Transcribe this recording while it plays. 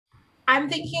I'm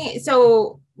thinking,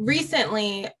 so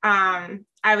recently,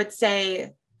 I would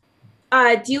say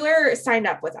a dealer signed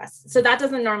up with us. So that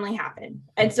doesn't normally happen.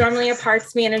 It's normally a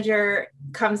parts manager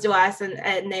comes to us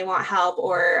and they want help,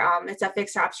 or it's a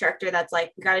fixed ops director that's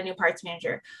like, we got a new parts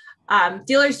manager.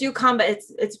 Dealers do come, but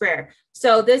it's rare.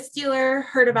 So this dealer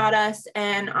heard about us.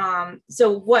 And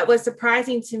so what was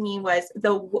surprising to me was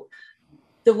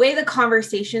the way the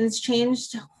conversations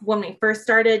changed when we first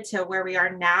started to where we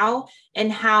are now,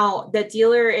 and how the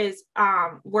dealer is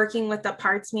working with the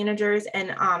parts managers.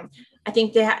 And I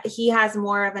think that he has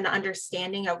more of an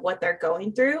understanding of what they're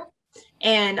going through,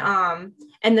 and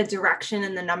the direction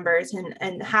and the numbers,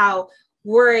 and how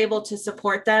we're able to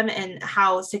support them, and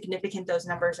how significant those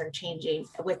numbers are changing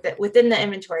within the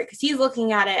inventory. Because he's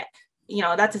looking at it,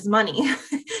 that's his money.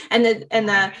 And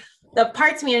the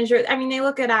parts manager, I mean, they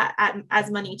look at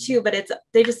as money too, but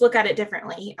they just look at it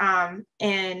differently.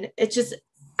 And it's just,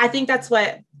 I think that's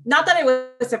what, not that it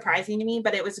was surprising to me,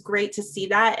 but it was great to see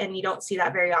that. And you don't see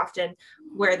that very often,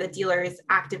 where the dealer is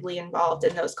actively involved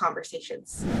in those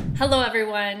conversations. Hello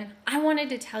everyone. I wanted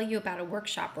to tell you about a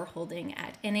workshop we're holding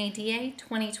at NADA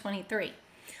 2023.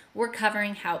 We're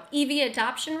covering how EV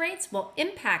adoption rates will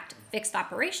impact fixed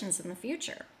operations in the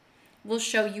future. We'll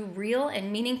show you real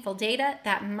and meaningful data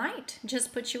that might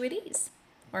just put you at ease.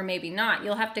 Or maybe not.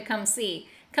 You'll have to come see.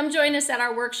 Come join us at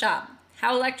our workshop,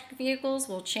 How Electric Vehicles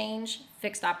Will Change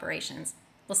Fixed Operations.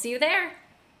 We'll see you there.